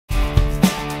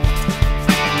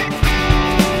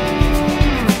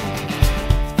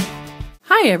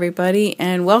Hi everybody,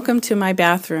 and welcome to my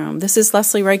bathroom. This is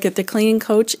Leslie Reichert, the cleaning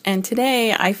coach, and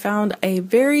today I found a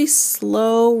very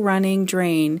slow running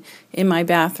drain in my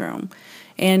bathroom.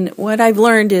 And what I've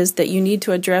learned is that you need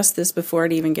to address this before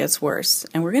it even gets worse.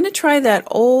 And we're going to try that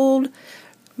old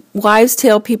wives'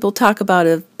 tale people talk about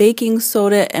of baking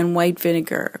soda and white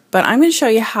vinegar. But I'm going to show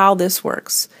you how this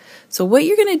works. So what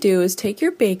you're going to do is take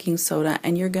your baking soda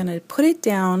and you're going to put it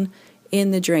down in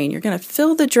the drain. You're going to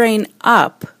fill the drain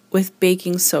up with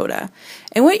baking soda.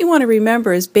 And what you want to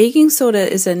remember is baking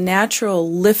soda is a natural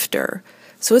lifter.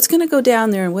 So it's going to go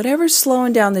down there, and whatever's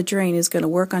slowing down the drain is going to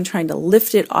work on trying to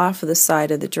lift it off of the side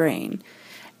of the drain.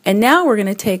 And now we're going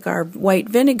to take our white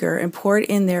vinegar and pour it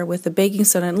in there with the baking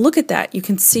soda. And look at that. You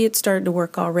can see it starting to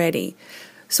work already.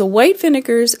 So white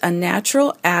vinegar is a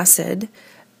natural acid.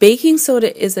 Baking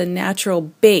soda is a natural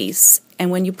base.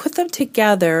 And when you put them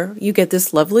together, you get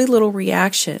this lovely little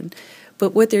reaction.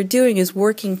 But what they're doing is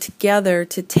working together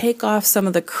to take off some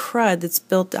of the crud that's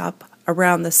built up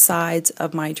around the sides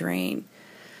of my drain.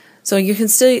 So you can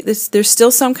still, there's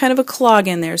still some kind of a clog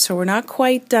in there, so we're not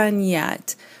quite done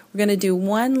yet. We're going to do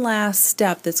one last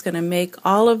step that's going to make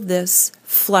all of this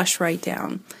flush right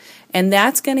down. And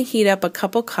that's going to heat up a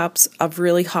couple cups of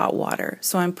really hot water.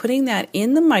 So I'm putting that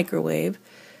in the microwave.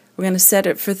 We're going to set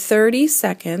it for 30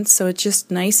 seconds, so it's just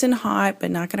nice and hot,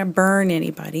 but not going to burn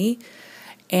anybody.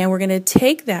 And we're going to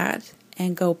take that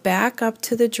and go back up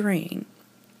to the drain.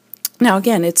 Now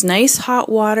again, it's nice hot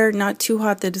water, not too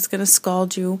hot that it's going to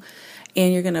scald you.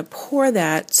 And you're going to pour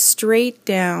that straight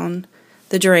down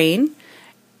the drain.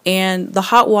 And the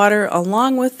hot water,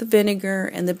 along with the vinegar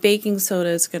and the baking soda,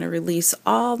 is going to release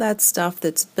all that stuff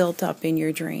that's built up in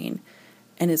your drain.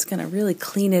 And it's going to really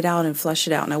clean it out and flush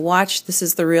it out. Now watch, this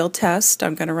is the real test.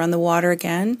 I'm going to run the water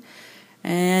again.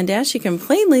 And as you can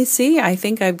plainly see, I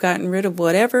think I've gotten rid of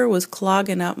whatever was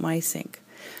clogging up my sink.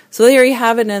 So there you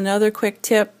have it, another quick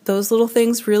tip. Those little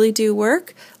things really do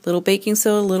work. Little baking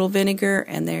soda, little vinegar,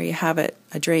 and there you have it,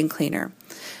 a drain cleaner.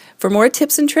 For more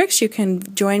tips and tricks, you can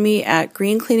join me at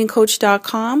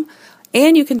greencleaningcoach.com,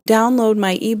 and you can download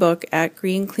my ebook at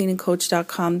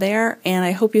greencleaningcoach.com there, and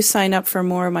I hope you sign up for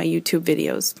more of my YouTube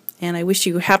videos. And I wish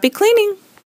you happy cleaning!